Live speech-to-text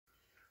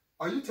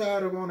Are you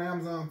tired of on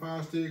Amazon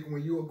Fire Stick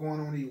when you are going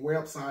on these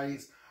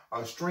websites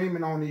or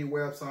streaming on these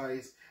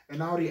websites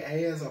and all the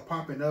ads are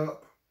popping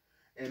up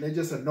and they're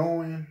just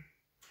annoying?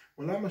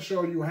 Well, I'm going to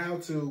show you how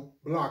to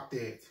block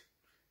that.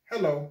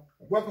 Hello,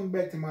 welcome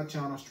back to my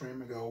channel,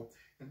 Stream and Go.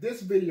 In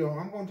this video,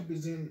 I'm going to be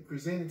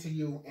presenting to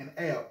you an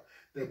app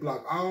that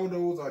blocks all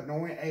those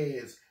annoying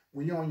ads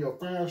when you're on your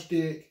Fire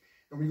Stick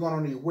and we're going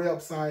on these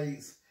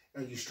websites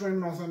and you're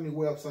streaming on some of these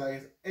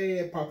websites,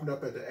 ad popping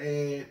up at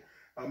the ad.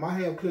 I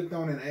have clicked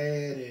on an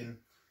ad, and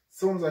as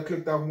soon as I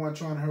clicked off one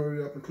trying to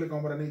hurry up and click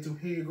on what I need to,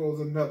 here goes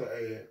another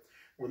ad.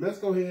 Well, let's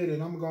go ahead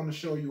and I'm going to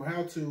show you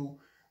how to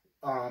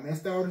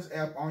install this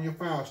app on your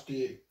Fire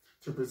Stick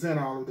to present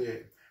all of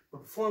that.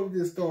 But before we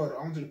get started, I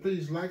want you to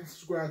please like and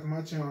subscribe to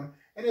my channel.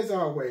 And as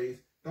always,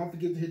 don't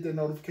forget to hit that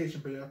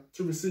notification bell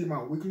to receive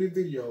my weekly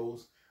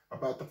videos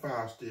about the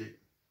Fire Stick.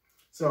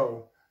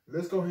 So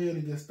let's go ahead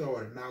and get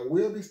started. Now,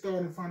 we'll be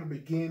starting from the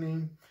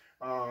beginning.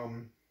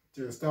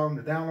 To install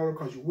the downloader,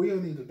 because you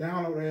will need to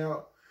download the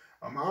app.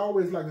 I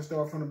always like to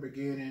start from the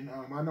beginning.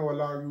 I know a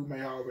lot of you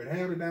may already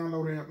have the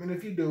download app, and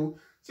if you do,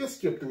 just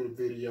skip through the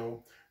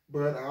video.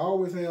 But I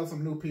always have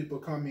some new people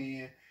come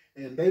in,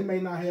 and they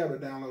may not have the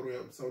download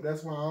app, so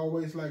that's why I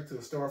always like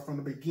to start from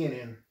the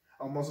beginning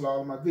on most of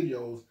all of my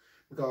videos,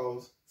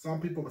 because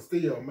some people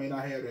still may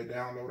not have that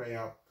download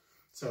app.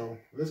 So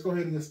let's go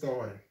ahead and get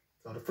started.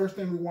 So the first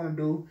thing we want to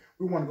do,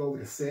 we want to go over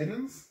to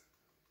settings.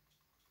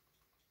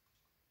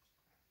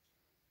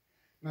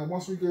 Now,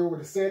 once we go over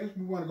the settings,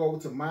 we want to go over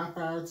to My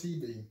Fire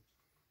TV.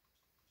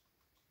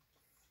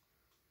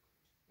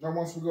 Now,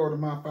 once we go to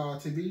My Fire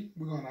TV,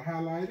 we're going to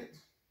highlight it.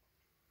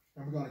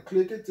 And we're going to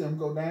click it and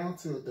go down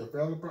to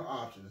Developer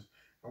Options.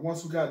 And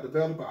once we got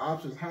Developer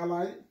Options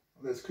highlighted,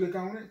 let's click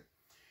on it.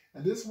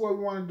 And this is what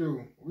we want to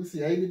do. We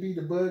see A/B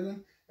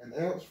debugging and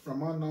apps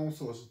from unknown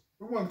sources.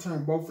 We want to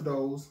turn both of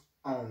those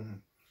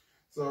on.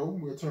 So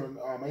we'll turn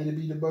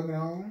A/B debugging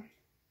on.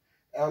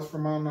 Apps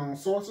from unknown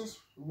sources,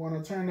 we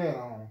want to turn that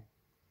on.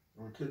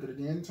 We'll click it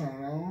again,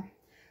 turn it on.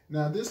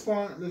 Now at this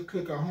point, let's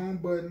click our home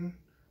button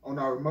on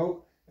our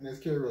remote, and let's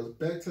carry us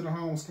back to the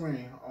home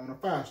screen on the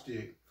Fire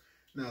Stick.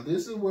 Now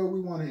this is where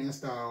we want to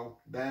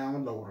install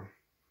Downloader.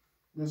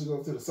 Let's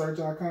go to the search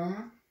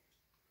icon,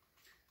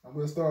 and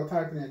we'll start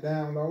typing in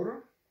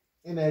Downloader.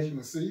 And as you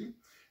can see,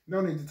 no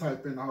need to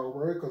type in the whole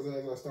word, because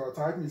as I start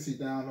typing, you see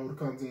Downloader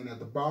comes in at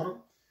the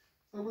bottom.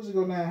 So we'll just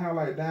go down and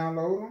highlight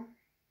Downloader,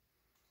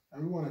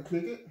 and we want to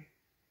click it.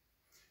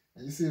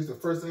 And you see it's the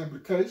first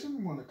application.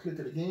 We want to click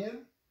it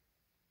again.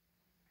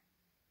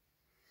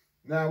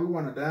 Now we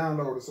want to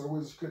download it, so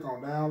we'll just click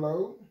on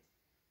download.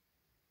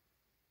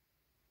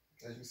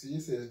 As you see,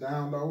 it says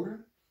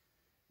downloading.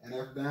 And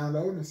after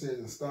downloading, it says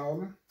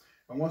installing.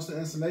 And once the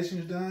installation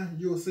is done,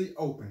 you'll see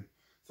open.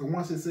 So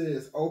once it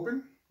says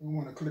open, we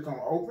want to click on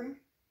open.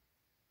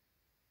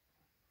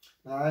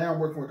 Now I am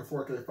working with the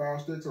 4K Fire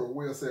Stick, so it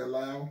will say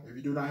allow. If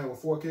you do not have a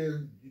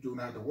 4K, you do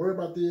not have to worry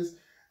about this.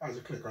 I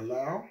just click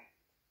allow.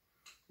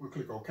 We'll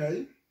click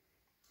OK.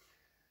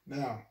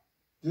 Now,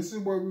 this is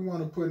what we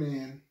want to put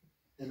on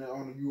the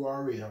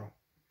URL.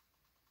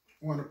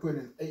 We want to put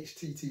in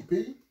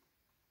HTTP ://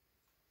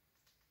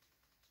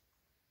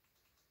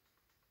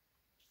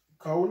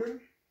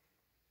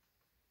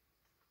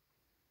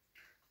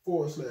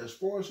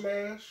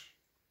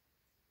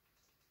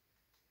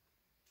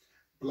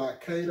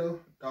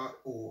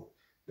 Blokada.org.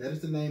 That is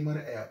the name of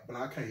the app,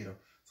 Blokada.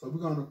 So we're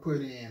going to put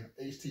in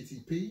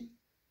HTTP: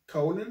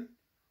 //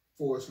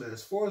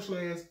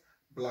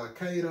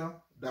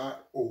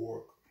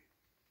 Blokada.org.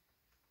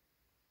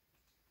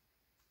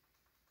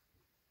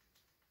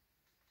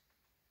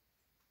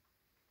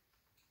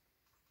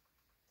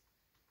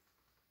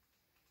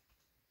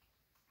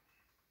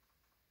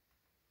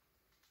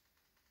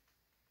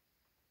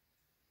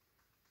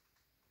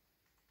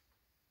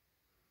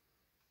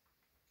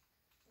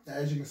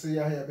 As you can see,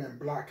 I have been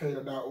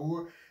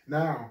Blokada.org.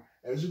 Now,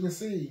 as you can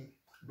see,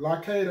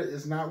 Blokada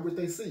is not what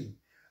they see.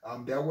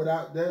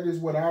 That is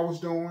what I was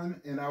doing,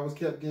 and I was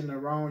kept getting the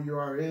wrong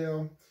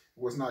URL. It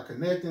was not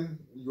connecting.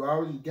 You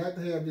got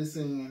to have this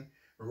in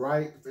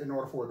right in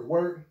order for it to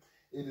work.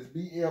 It is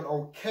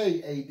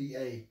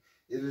Blokada.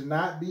 It is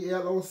not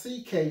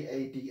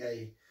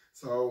Blockada.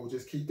 So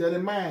just keep that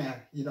in mind.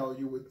 You know,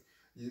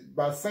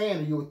 by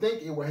saying it, you would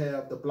think it would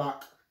have the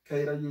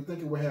Blokada. You would think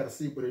it would have the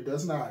C, but it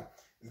does not.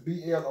 It's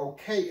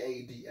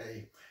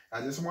Blokada.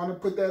 I just want to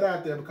put that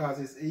out there because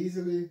it's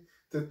easily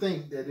to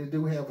think that it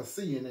do have a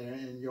C in there,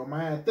 and your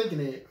mind thinking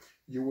it,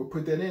 you will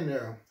put that in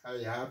there.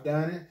 Hey, I've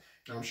done it,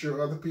 and I'm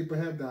sure other people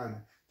have done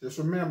it. Just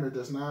remember, it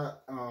does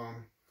not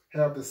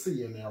have the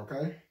C in there,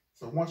 okay?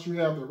 So once you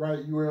have the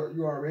right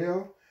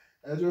URL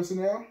address in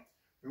there,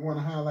 we want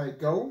to highlight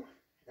Go,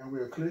 and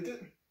we'll click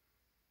it.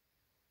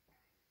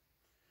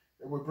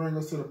 It will bring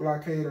us to the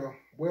Blokada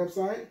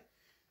website,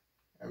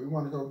 and we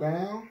want to go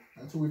down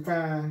until we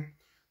find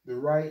the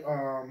right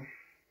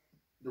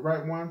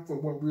one for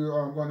what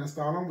we're going to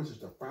install on, which is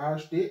the Fire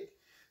Stick.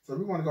 So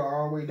we want to go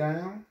all the way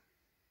down.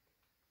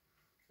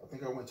 I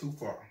think I went too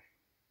far.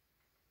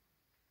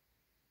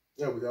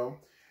 There we go.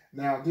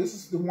 Now, this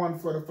is the one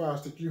for the Fire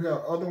Stick. You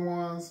have other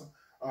ones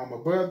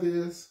above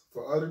this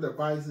for other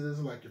devices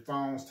like your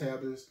phones,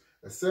 tablets,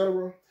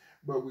 etc.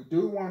 But we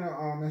do want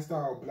to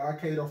install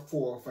Blokada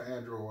 4 for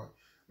Android.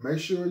 Make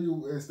sure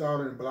you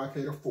install it in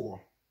Blokada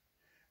 4.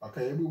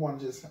 Okay, we want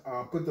to just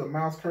put the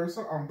mouse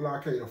cursor on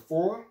Blokada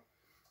 4.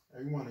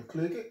 And you want to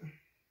click it.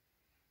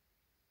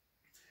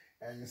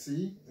 And you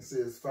see, it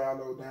says file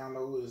load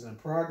download is in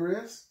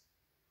progress.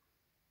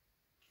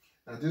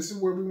 Now this is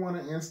where we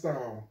want to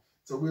install.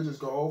 So we'll just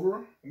go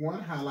over one,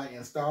 highlight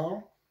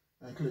install,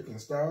 and click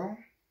install.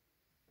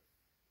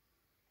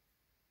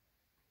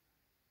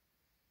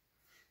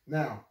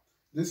 Now,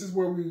 this is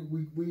where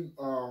we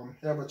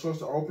have a choice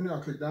to open it.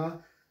 I'll click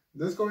done.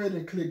 Let's go ahead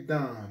and click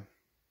done.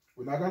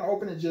 We're not going to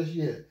open it just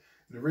yet.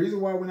 And the reason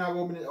why we're not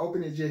going to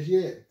open it just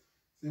yet,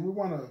 see, we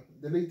want to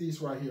delete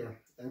these right here.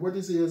 And what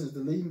this is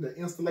deleting the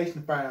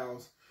installation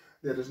files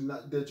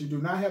that you do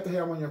not have to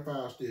have on your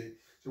Fire Stick.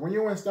 So when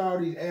you install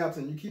these apps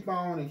and you keep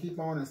on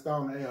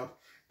installing the app,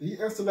 the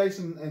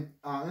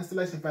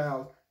installation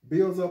files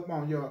builds up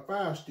on your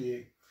Fire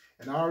Stick,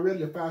 and already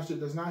your Fire Stick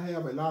does not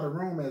have a lot of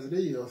room as it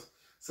is.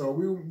 So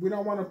we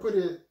don't want to put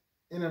it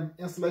in the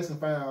installation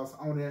files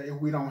on there if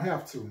we don't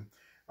have to.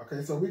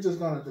 Okay, so we're just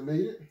going to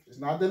delete it. It's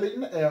not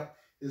deleting the app.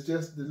 It's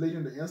just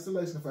deleting the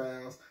installation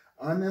files,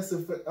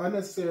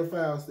 unnecessary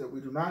files that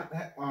we do not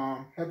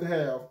have to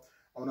have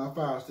on our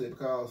Fire Stick,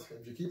 because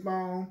if you keep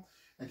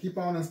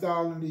on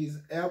installing these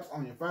apps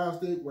on your Fire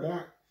Stick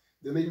without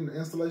deleting the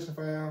installation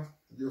files,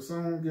 you'll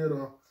soon get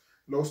a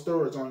low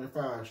storage on your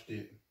Fire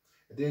Stick.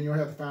 And then you'll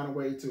have to find a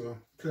way to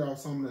clear off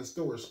some of the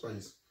storage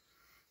space.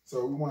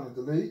 So we want to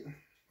delete.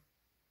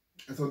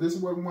 And so this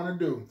is what we want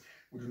to do.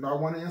 We do not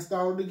want to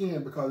install it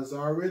again because it's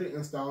already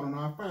installed on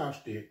our Fire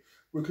Stick.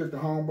 We'll click the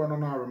home button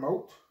on our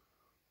remote.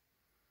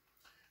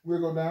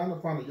 We'll go down to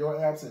find your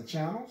apps and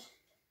channels.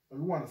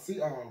 And we want to see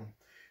all of them.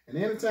 And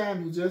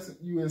anytime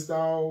you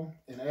install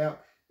an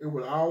app, it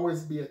will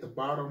always be at the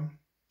bottom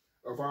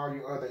of all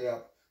your other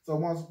apps. So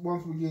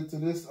once we get to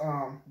this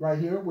right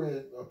here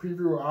with a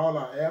preview of all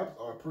our apps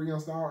or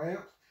pre-installed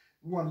apps,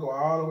 we want to go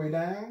all the way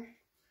down.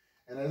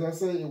 And as I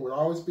say, it will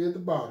always be at the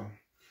bottom.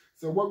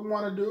 So what we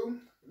want to do,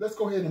 let's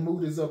go ahead and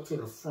move this up to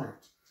the front.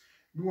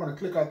 We want to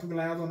click our three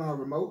lines on our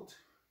remote.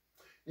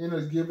 And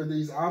it's giving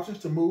these options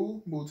to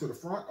move to the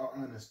front or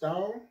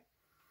uninstall.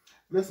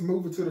 Let's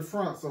move it to the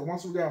front. So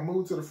once we got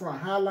moved to the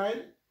front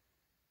highlighted,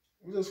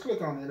 we just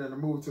click on it and it'll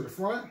move to the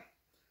front.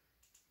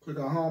 Click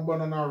on home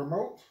button on our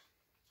remote.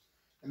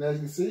 And as you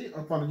can see,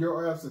 up under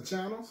your apps and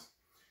channels,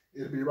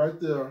 it'll be right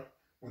there.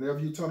 Whenever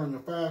you turn on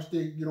your Fire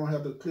Stick, you don't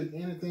have to click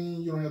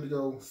anything. You don't have to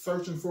go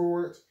searching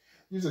for it.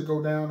 You just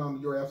go down under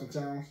your apps and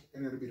channels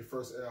and it'll be the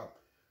first app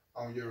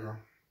on your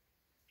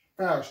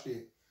Fire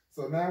Stick.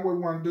 So now what we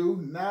want to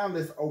do, now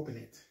let's open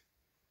it.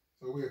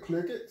 So we'll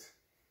click it.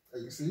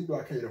 As you see,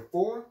 Blokada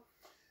 4.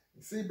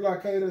 You see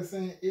Blokada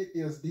saying it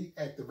is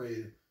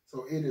deactivated.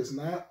 So it is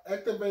not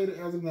activated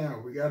as of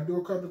now. We got to do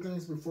a couple of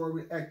things before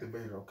we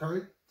activate it,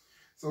 okay?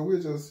 So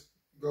we'll just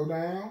go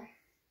down.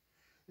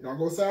 You don't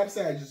go side to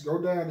side, just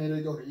go down and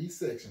then go to each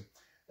section.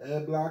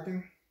 Ad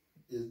blocking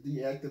is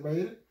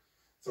deactivated.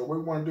 So what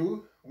we want to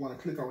do, we want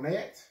to click on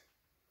that.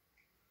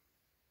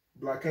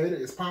 Blokada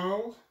is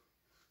paused.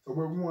 So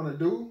what we want to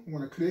do, we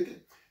want to click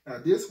it. Now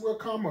this will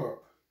come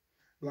up.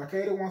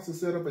 Blokada wants to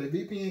set up a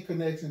VPN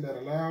connection that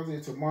allows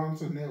it to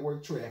monitor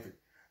network traffic,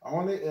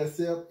 only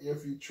except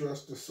if you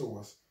trust the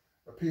source.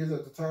 Appears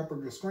at the top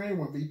of your screen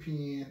when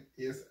VPN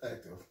is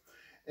active.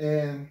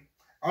 And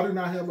I do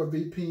not have a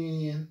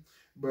VPN,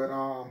 but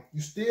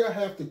you still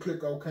have to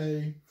click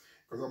OK,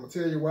 because I'm going to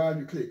tell you why. If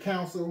you click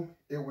cancel,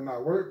 it will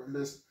not work.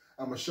 Unless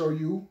I'm going to show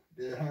you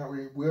how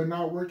it will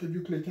not work if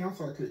you click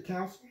cancel. I click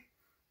cancel.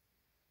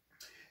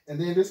 And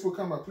then this will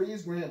come up,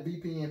 please grant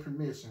VPN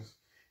permissions.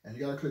 And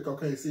you got to click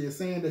OK. See, it's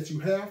saying that you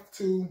have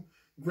to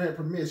grant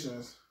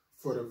permissions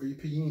for the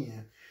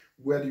VPN,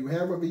 whether you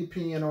have a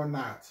VPN or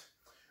not.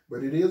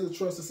 But it is a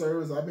trusted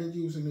service. I've been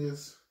using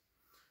this,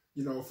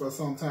 you know, for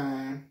some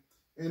time.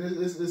 And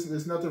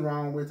it's nothing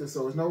wrong with it.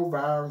 So it's no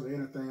virus or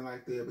anything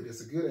like that. But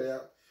it's a good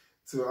app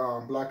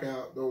to block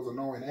out those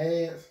annoying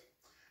ads.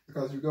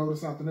 Because if you go to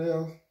something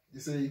else, you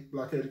see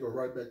Blokada go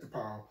right back to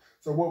power.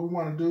 So what we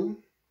want to do,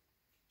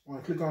 we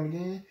want to click on it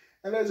again.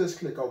 And let's just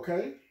click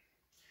OK.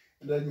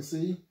 And as you can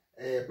see,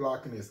 ad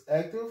blocking is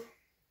active.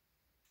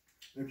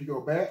 If you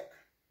go back,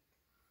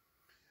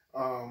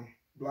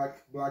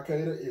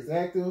 Blokada is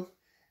active.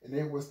 And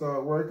it will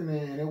start working,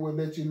 and it will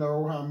let you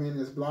know how many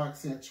is blocked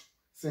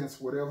since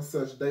whatever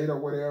such date or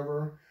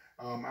whatever.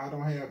 I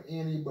don't have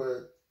any,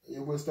 but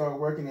it will start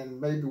working,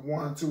 and maybe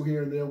 1 or 2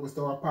 here and there will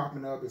start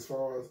popping up as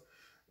far as,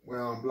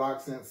 well,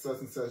 blocked since such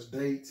and such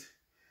date.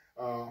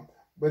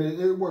 But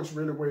it works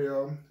really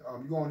well.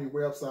 You go on these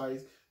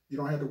websites, you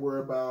don't have to worry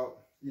about,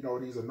 you know,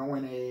 these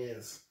annoying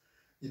ads,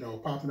 you know,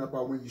 popping up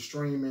when you're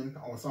streaming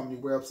on some of these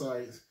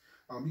websites.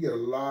 You get a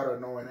lot of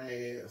annoying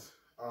ads.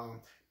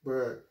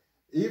 But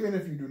even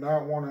if you do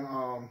not want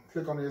to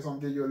click on this, I'm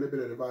going to give you a little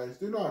bit of advice.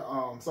 Do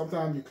not,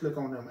 sometimes you click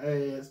on them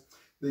ads,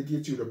 they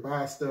get you to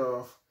buy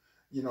stuff,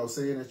 you know,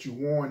 saying that you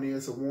warn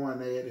this or warn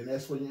that and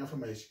ask for your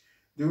information.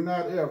 Do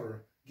not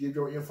ever give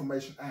your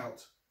information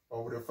out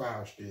over the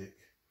Fire Stick.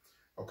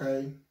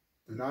 Okay?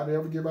 Do not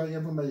ever give out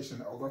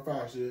information over a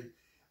Fire Stick.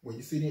 When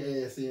you see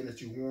the ad saying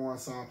that you want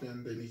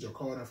something, they need your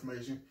card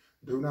information,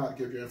 do not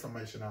give your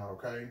information out,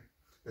 okay?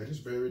 That is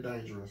very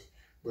dangerous.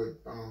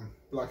 But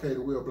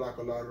Blokada will block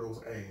a lot of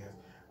those ads.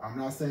 I'm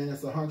not saying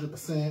it's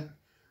 100%,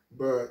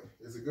 but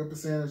it's a good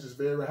percentage. It's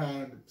very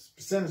high. The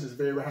percentage is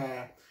very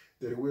high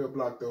that it will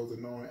block those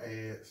annoying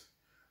ads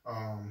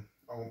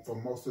for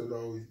most of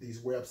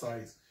these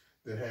websites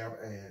that have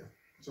ads.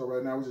 So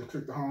right now we just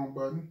click the home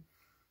button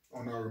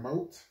on our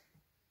remote,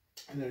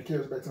 and then it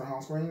carries back to the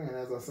home screen. And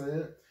as I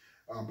said,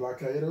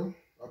 Blokada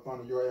up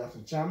under your apps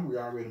and channel. We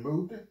already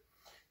moved it.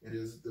 It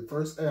is the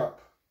first app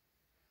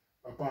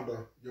up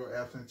under your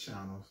apps and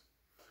channels.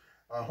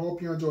 I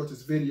hope you enjoyed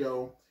this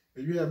video.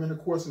 If you have any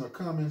questions or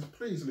comments,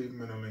 please leave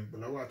them in the link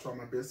below. I try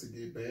my best to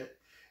get back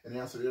and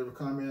answer every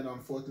comment.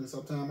 Unfortunately,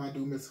 sometimes I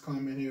do miss a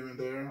comment here and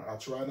there. I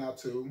try not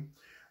to.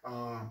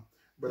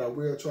 But I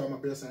will try my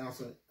best to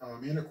answer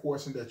any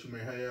question that you may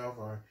have,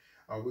 or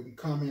we can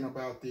comment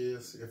about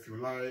this if you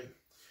like.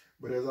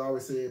 But as I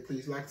always said,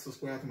 please like and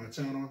subscribe to my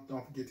channel.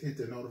 Don't forget to hit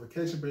the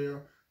notification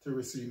bell to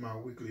receive my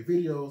weekly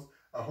videos.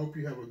 I hope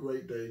you have a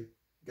great day.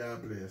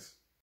 God bless.